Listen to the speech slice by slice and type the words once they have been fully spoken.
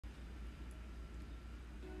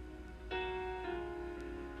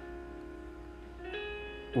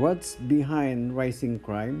What's behind rising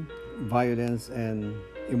crime, violence, and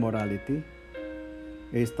immorality?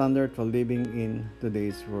 A standard for living in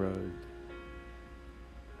today's world.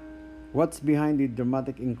 What's behind the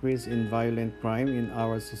dramatic increase in violent crime in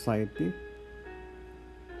our society?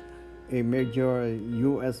 A major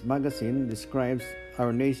US magazine describes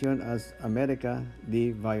our nation as America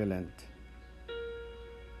the Violent.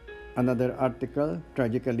 Another article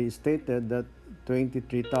tragically stated that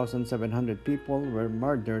 23,700 people were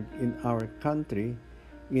murdered in our country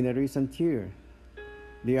in a recent year.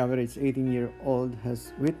 The average 18-year-old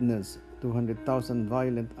has witnessed 200,000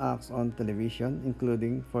 violent acts on television,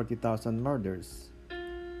 including 40,000 murders.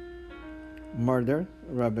 Murder,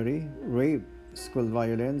 robbery, rape, school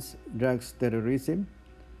violence, drugs, terrorism.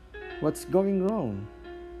 What's going wrong?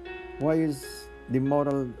 Why is the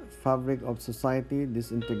moral fabric of society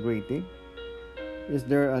disintegrating? Is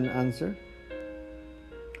there an answer?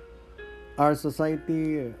 Our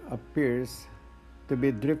society appears to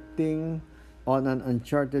be drifting on an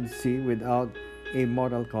uncharted sea without a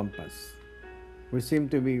moral compass. We seem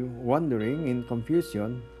to be wandering in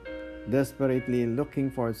confusion, desperately looking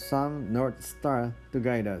for some North Star to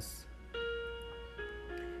guide us.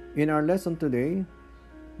 In our lesson today,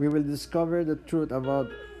 we will discover the truth about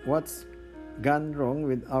what's gone wrong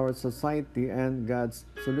with our society and God's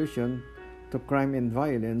solution to crime and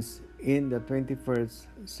violence in the 21st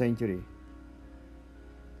century.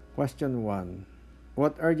 Question 1.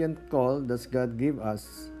 What urgent call does God give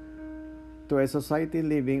us to a society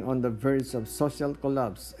living on the verge of social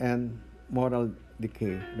collapse and moral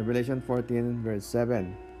decay? Revelation 14, verse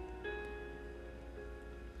 7.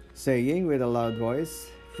 Saying with a loud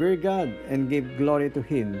voice, "Fear God and give glory to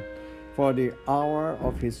Him, for the hour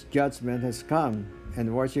of His judgment has come,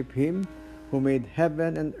 and worship Him who made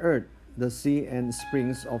heaven and earth, the sea and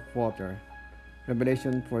springs of water."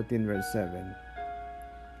 Revelation 14, verse 7.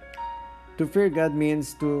 To fear God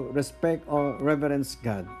means to respect or reverence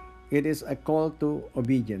God. It is a call to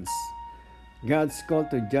obedience. God's call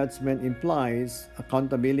to judgment implies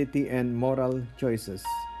accountability and moral choices.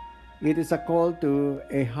 It is a call to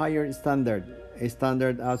a higher standard, a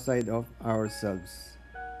standard outside of ourselves.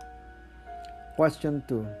 Question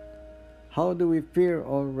 2. How do we fear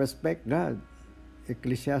or respect God?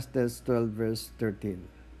 Ecclesiastes 12, verse 13.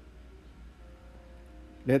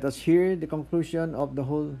 Let us hear the conclusion of the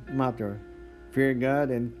whole matter. Fear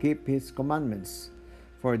God and keep His commandments,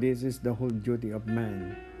 for this is the whole duty of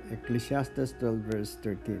man. Ecclesiastes 12, verse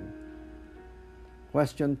 13.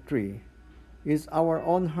 Question 3. Is our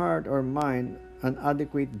own heart or mind an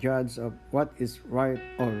adequate judge of what is right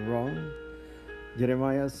or wrong?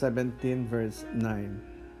 Jeremiah 17, verse 9.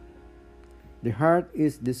 The heart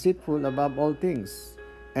is deceitful above all things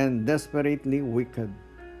and desperately wicked.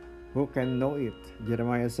 Who can know it?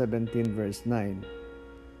 Jeremiah 17, verse 9.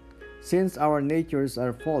 Since our natures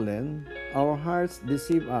are fallen, our hearts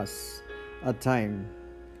deceive us at times.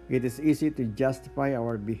 It is easy to justify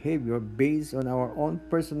our behavior based on our own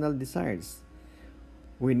personal desires.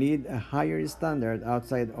 We need a higher standard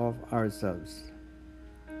outside of ourselves.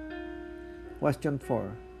 Question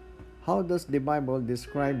 4. How does the Bible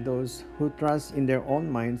describe those who trust in their own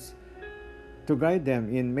minds to guide them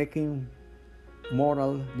in making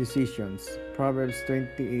moral decisions? Proverbs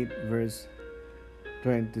 28, verse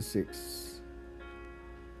 26.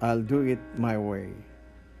 I'll do it my way.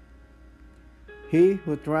 He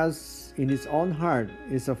who trusts in his own heart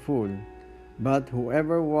is a fool, but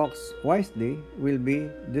whoever walks wisely will be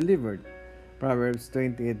delivered. Proverbs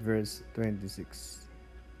 28, verse 26.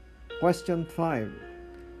 Question 5.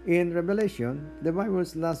 In Revelation, the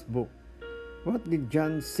Bible's last book, what did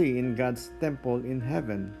John see in God's temple in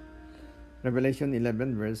heaven? Revelation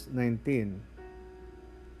 11, verse 19.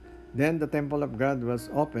 Then the temple of God was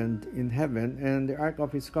opened in heaven, and the ark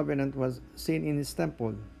of His covenant was seen in His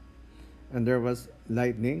temple. And there was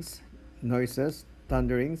lightnings, noises,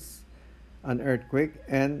 thunderings, an earthquake,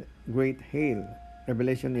 and great hail.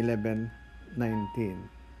 Revelation 11:19.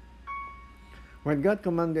 When God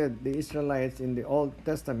commanded the Israelites in the Old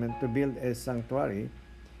Testament to build a sanctuary,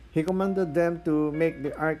 He commanded them to make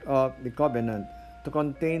the Ark of the Covenant to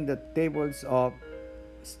contain the tables of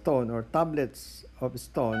stone or tablets of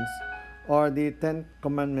stones or the Ten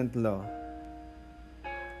Commandment law.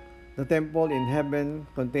 The temple in heaven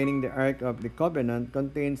containing the Ark of the Covenant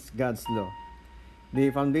contains God's law,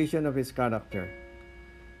 the foundation of His character.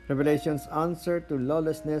 Revelation's answer to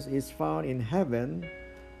lawlessness is found in heaven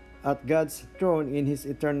at God's throne in His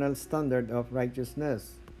eternal standard of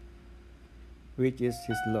righteousness, which is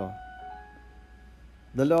His law.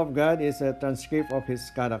 The law of God is a transcript of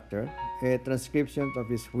His character, a transcription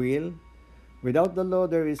of His will. Without the law,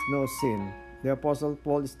 there is no sin. The Apostle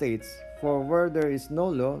Paul states, "For where there is no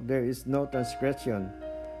law, there is no transgression."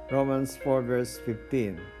 Romans 4 verse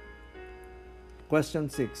 15. Question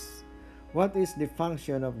 6. What is the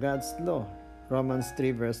function of God's law? Romans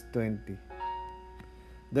 3 verse 20.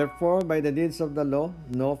 Therefore, by the deeds of the law,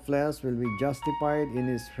 no flesh will be justified in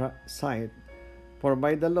his sight, for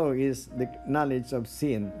by the law is the knowledge of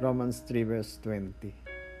sin. Romans 3 verse 20.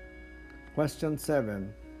 Question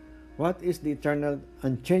 7. What is the eternal,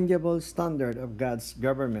 unchangeable standard of God's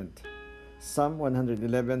government? Psalm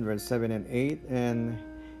 111 verse 7 and 8 and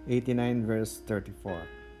 89 verse 34.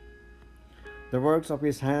 The works of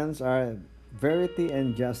his hands are verity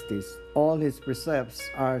and justice. All his precepts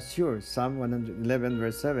are sure. Psalm 111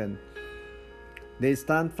 verse 7. They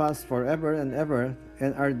stand fast forever and ever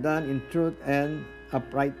and are done in truth and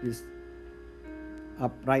uprightness.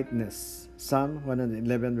 Psalm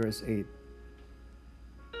 111 verse 8.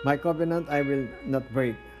 My covenant I will not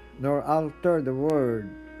break, nor alter the word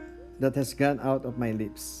that has gone out of my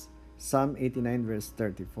lips. Psalm 89 verse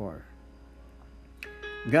 34.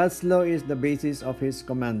 God's law is the basis of his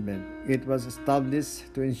commandment. It was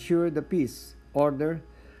established to ensure the peace, order,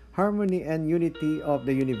 harmony, and unity of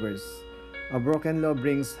the universe. A broken law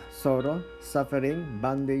brings sorrow, suffering,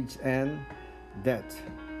 bondage, and death.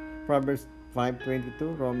 Proverbs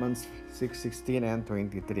 5:22, Romans 6:16 and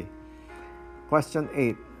 23. Question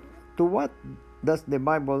 8. To what does the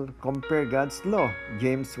Bible compare God's law?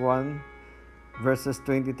 James 1 verses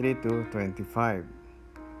 23 to 25.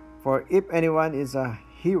 For if anyone is a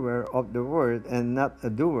hearer of the word and not a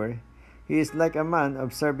doer, he is like a man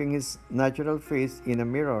observing his natural face in a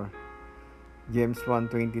mirror. James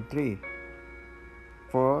 1:23.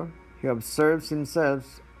 For he observes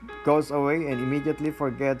himself, goes away, and immediately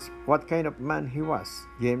forgets what kind of man he was.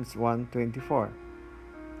 James 1:24.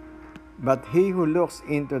 But he who looks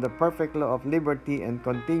into the perfect law of liberty and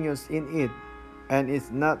continues in it, and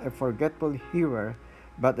is not a forgetful hearer,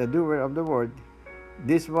 but a doer of the word,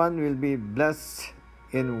 this one will be blessed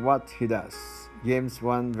in what he does. James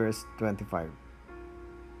 1 verse 25.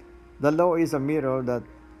 The law is a mirror that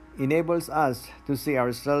enables us to see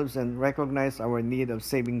ourselves and recognize our need of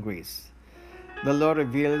saving grace. The law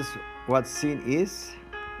reveals what sin is.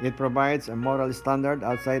 It provides a moral standard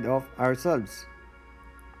outside of ourselves.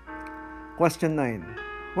 Question 9.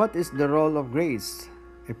 What is the role of grace?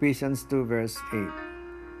 Ephesians 2 verse 8.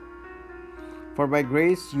 For by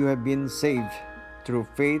grace you have been saved through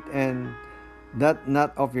faith, and that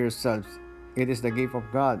not of yourselves. It is the gift of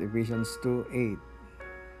God. Ephesians 2:8.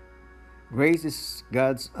 Grace is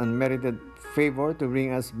God's unmerited favor to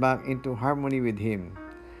bring us back into harmony with Him.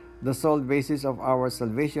 The sole basis of our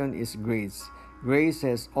salvation is grace. Grace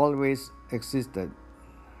has always existed.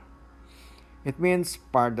 It means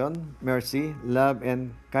pardon, mercy, love,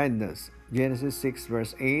 and kindness. Genesis 6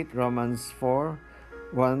 verse 8, Romans 4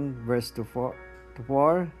 1 verse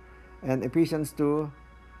 4, and Ephesians 2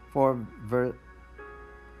 4 verse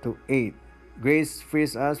 8. Grace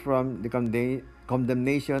frees us from the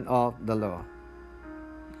condemnation of the law.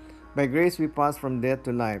 By grace we pass from death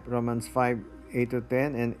to life. Romans 5 8 to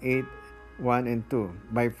 10 and 8 1 and 2.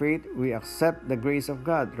 By faith we accept the grace of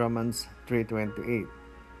God. Romans 3:28.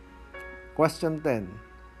 Question 10.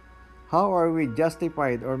 How are we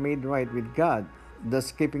justified or made right with God?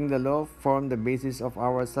 Does keeping the law form the basis of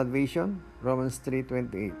our salvation? Romans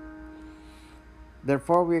 3:28.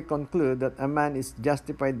 Therefore we conclude that a man is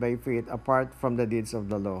justified by faith apart from the deeds of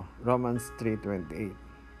the law. Romans 3:28.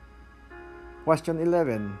 Question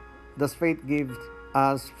 11. Does faith give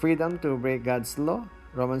us freedom to break God's law?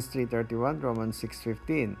 Romans 3:31, Romans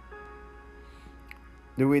 6:15.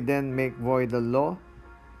 Do we then make void the law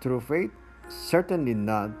through faith? Certainly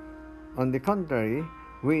not. On the contrary,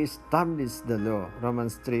 we establish the law.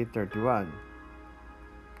 Romans 3:31.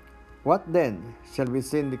 What then? Shall we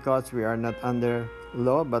sin because we are not under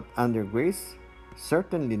law but under grace?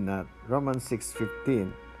 Certainly not. Romans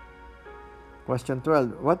 6:15. Question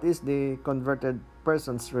 12. What is the converted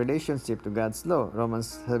person's relationship to God's law? Romans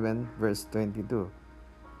 7 verse 22.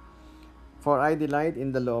 For I delight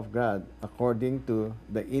in the law of God according to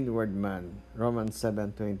the inward man. Romans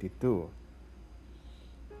 7:22.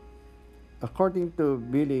 According to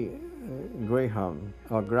Billy Graham,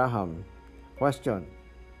 question.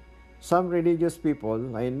 Some religious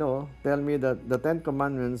people I know tell me that the Ten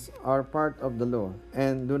Commandments are part of the law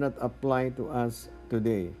and do not apply to us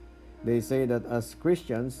today. They say that as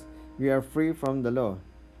Christians, we are free from the law.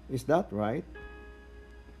 Is that right?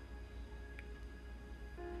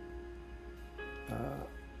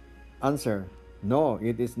 Answer. No,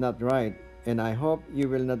 it is not right, and I hope you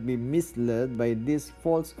will not be misled by these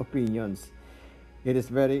false opinions. It is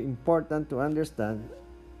very important to understand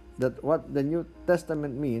that what the New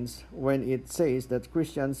Testament means when it says that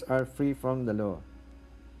Christians are free from the law.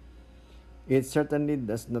 It certainly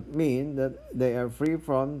does not mean that they are free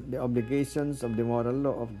from the obligations of the moral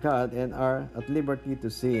law of God and are at liberty to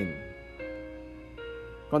sin.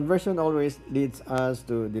 Conversion always leads us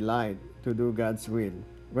to delight, to do God's will.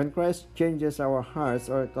 When Christ changes our hearts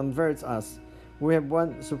or converts us, we have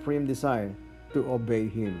one supreme desire: to obey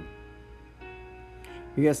Him.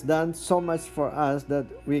 He has done so much for us that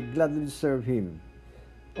we gladly serve Him.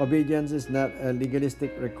 Obedience is not a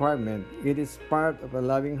legalistic requirement. It is part of a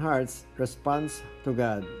loving heart's response to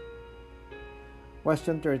God.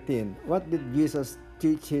 Question 13. What did Jesus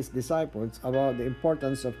teach His disciples about the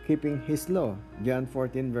importance of keeping His law? John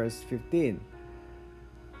 14 verse 15.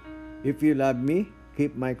 If you love me,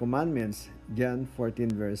 keep my commandments. John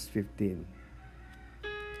 14 verse 15.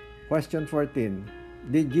 Question 14.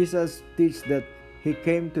 Did Jesus teach that He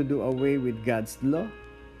came to do away with God's law?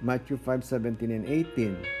 Matthew 5:17 and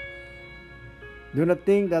 18. Do not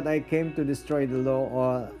think that I came to destroy the law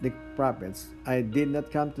or the prophets. I did not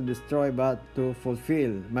come to destroy but to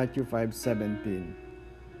fulfill. Matthew 5:17.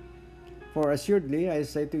 For assuredly I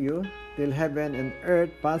say to you, till heaven and earth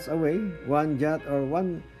pass away, one jot or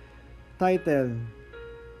one tittle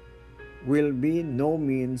will be no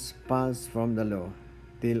means passed from the law,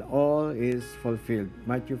 till all is fulfilled.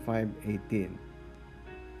 Matthew 5:18.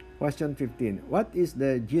 Question 15. What is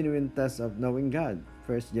the genuine test of knowing God?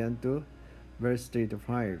 1 John 2, verse 3 to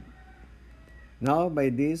 5. Now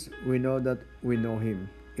by this we know that we know Him,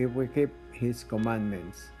 if we keep His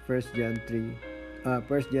commandments. 1 John 2,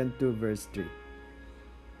 verse 3.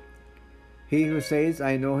 He who says,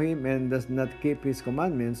 I know Him, and does not keep His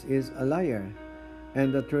commandments is a liar,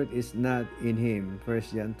 and the truth is not in him.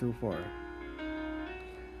 1 John 2, 4.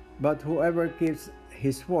 But whoever keeps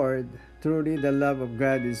His word, truly the love of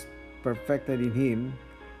God is perfected in him.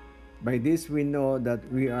 By this we know that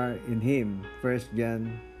we are in Him. 1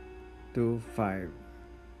 John 2, 5.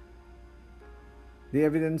 The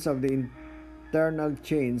evidence of the internal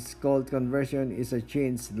change called conversion is a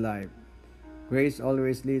changed life. Grace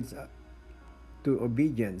always leads to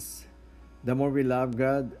obedience. The more we love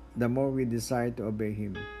God, the more we desire to obey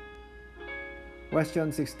Him. Question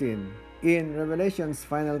 16. In Revelation's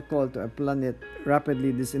final call to a planet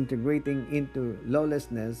rapidly disintegrating into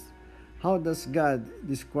lawlessness, how does God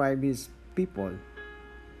describe His people?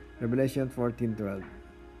 Revelation 14:12.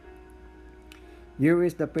 Here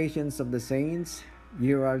is the patience of the saints.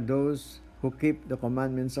 Here are those who keep the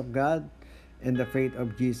commandments of God and the faith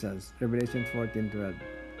of Jesus. Revelation 14:12.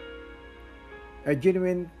 A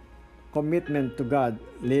genuine commitment to God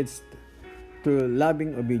leads to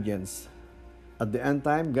loving obedience. At the end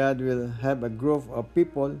time, God will have a group of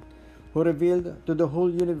people who reveal to the whole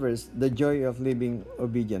universe the joy of living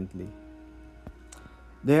obediently.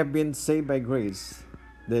 They have been saved by grace.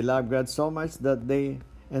 They love God so much that they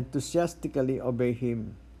enthusiastically obey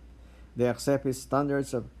Him. They accept His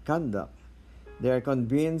standards of conduct. They are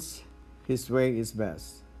convinced His way is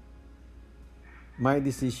best. My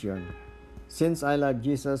decision. Since I love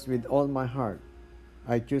Jesus with all my heart,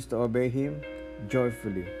 I choose to obey Him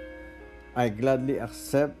joyfully. I gladly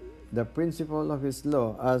accept the principle of His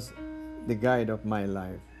law as the guide of my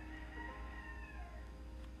life.